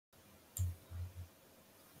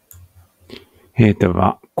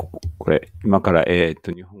これ、今から、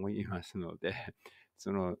日本語言いますので、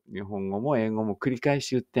その日本語も英語も繰り返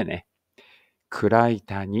し言ってね。暗い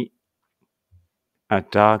谷、a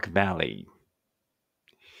dark valley。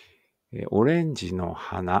オレンジの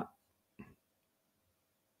花、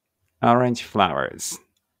orange flowers。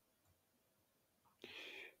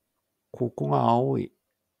ここが青い。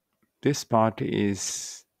This part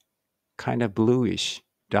is kind of bluish,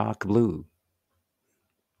 dark blue。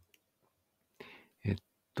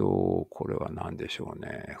これは何でしょう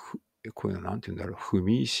ね。こういうの何て言うんだろう。踏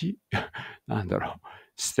み石なんだろう。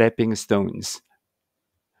stepping stones。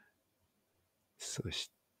そ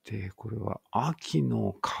して、これは秋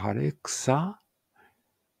の枯れ草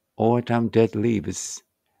 ?autumn dead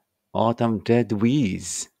leaves。autumn dead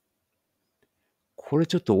weeds。これ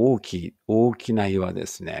ちょっと大きな岩で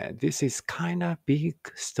すね。This is kind of big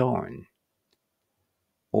stone.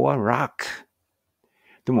 or rock.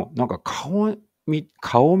 でも、なんか顔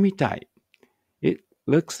みたい。It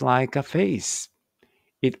looks like a face.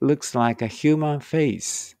 It looks like a human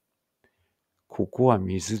face. ここは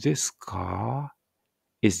水ですか？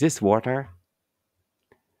 Is this water?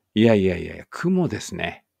 いや、雲です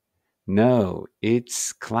ね。No,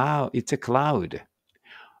 it's a cloud.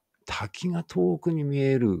 滝が遠くに見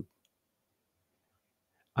える。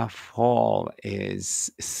A fall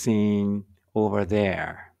is seen over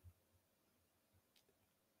there.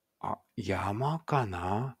 山か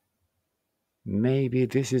な？ Maybe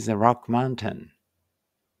this is a rock mountain.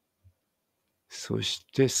 そし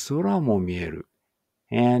て空も見える。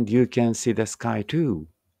And you can see the sky too.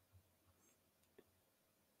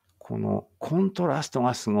 このコントラスト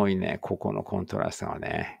がすごいね。ここのコントラストが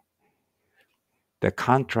ね。The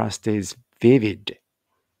contrast is vivid.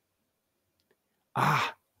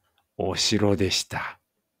 お城でした。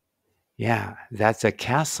Yeah, that's a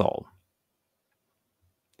castle.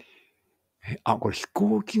 これ飛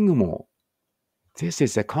行機雲。This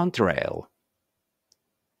is a contrail.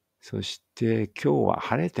 そして今日は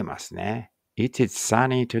晴れてますね。It is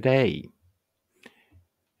sunny today.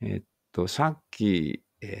 さっき、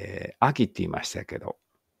秋って言いましたけど。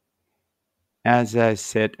As I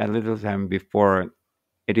said a little time before,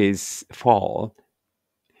 it is fall.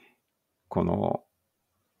 この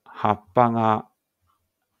葉っぱが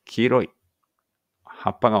黄色い。葉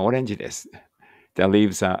っぱがオレンジです。The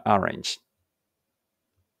leaves are orange.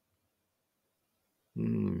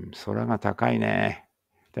 空が高いね。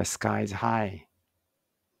The sky is high.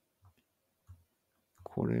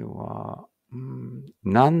 これは、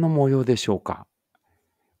何の模様でしょうか？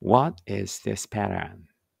 What is this pattern?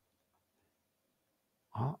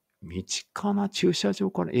 道かな？駐車場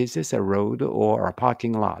かな？ Is this a road or a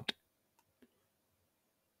parking lot?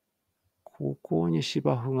 ここに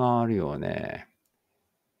芝生があるよね。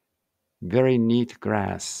Very neat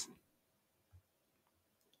grass.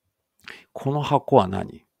 この箱は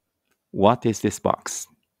何？ What is this box?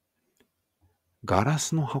 ガラ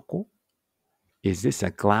スの箱？ Is this a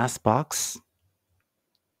glass box?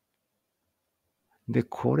 で、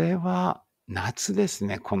これは夏です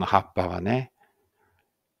ね。この葉っぱはね。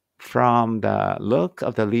From the look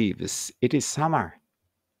of the leaves, it is summer.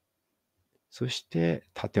 そして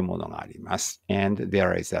建物があります。And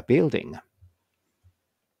there is a building.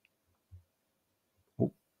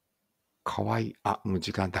 かわいい。もう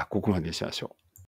時間だ。ここまでにしましょう。